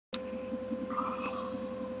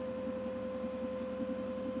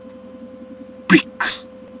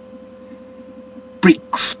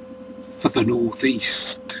the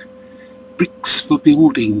northeast. Bricks for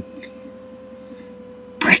building.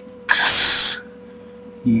 Bricks.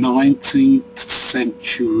 19th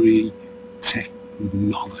century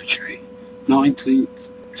technology. 19th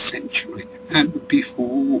century and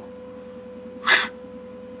before.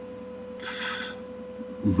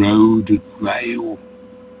 Road and rail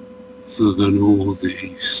for the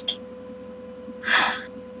northeast.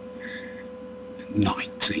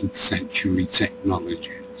 19th century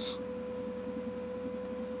technologies.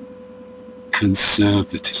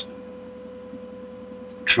 Conservatism.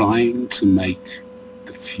 Trying to make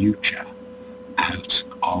the future out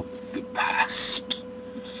of the past.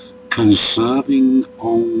 Conserving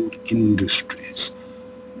old industries.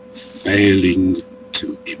 Failing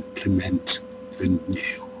to implement the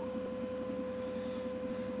new.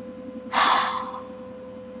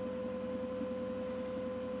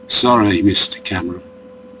 Sorry, Mr. Cameron.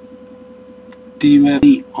 Do you have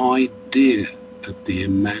any idea of the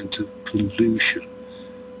amount of pollution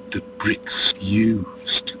the bricks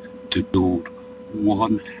used to build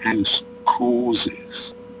one house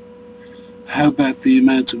causes? How about the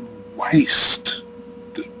amount of waste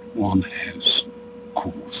that one house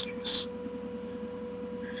causes?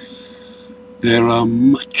 There are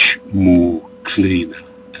much more cleaner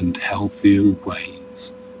and healthier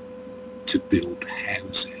ways to build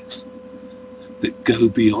houses that go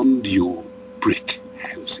beyond your brick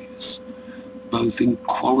houses, both in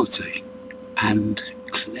quality and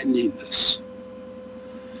cleanliness.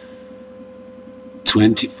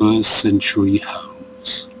 21st century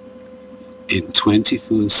homes in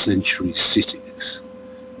 21st century cities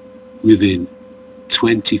within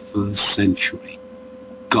 21st century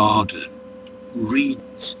garden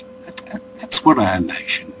regions. That's what our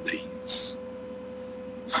nation needs.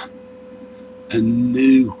 A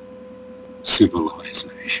new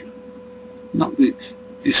civilization, not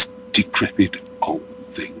this decrepit old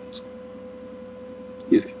things.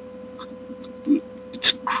 You know,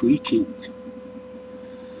 it's creaking.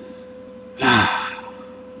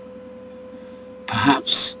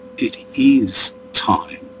 Perhaps it is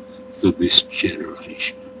time for this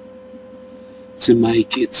generation to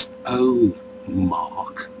make its own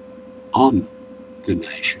mark on the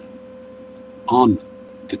nation, on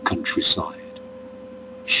the countryside,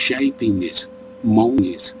 shaping it,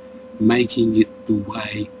 moulding it, making it the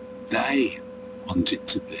way they want it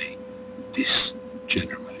to be. This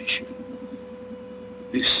generation,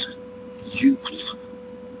 this youth.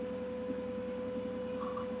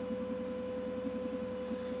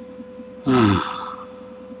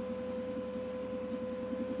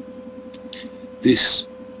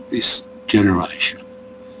 This generation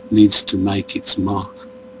needs to make its mark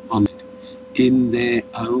on it in their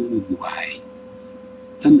own way,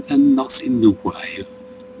 and not in the way of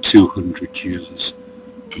 200 years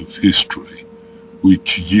of history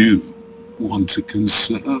which you want to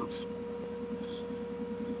conserve.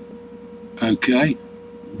 Okay,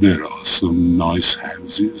 there are some nice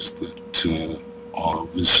houses that are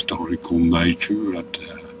of historical nature, and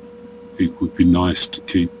it would be nice to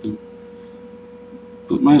keep them.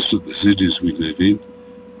 But most of the cities we live in,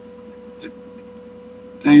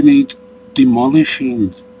 they need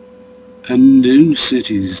demolishing, and new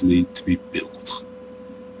cities need to be built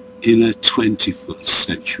in a 21st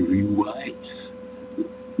century way,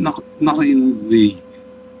 not in the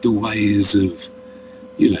ways of,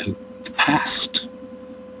 the past.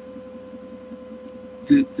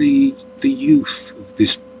 The youth of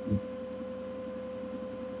this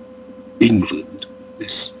England,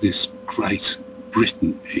 this great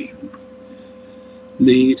Britain even,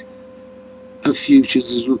 need a future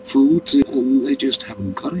to look forward to, and they just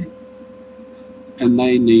haven't got it. And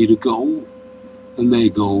they need a goal, and their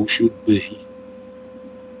goal should be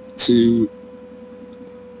to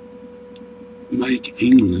make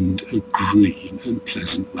England a green and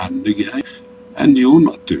pleasant land again. And you're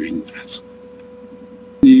not doing that.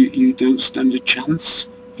 You don't stand a chance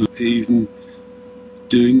of even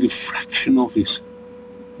doing a fraction of it.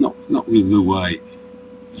 Not with the way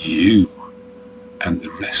you and the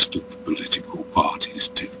rest of the political parties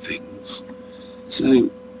do things. So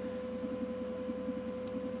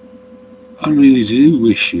I really do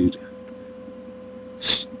wish you'd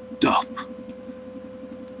stop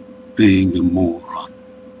being a moron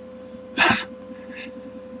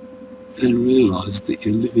and realise that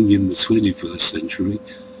you're living in the 21st century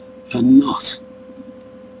and not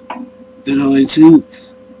the 19th.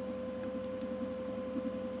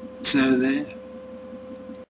 So there.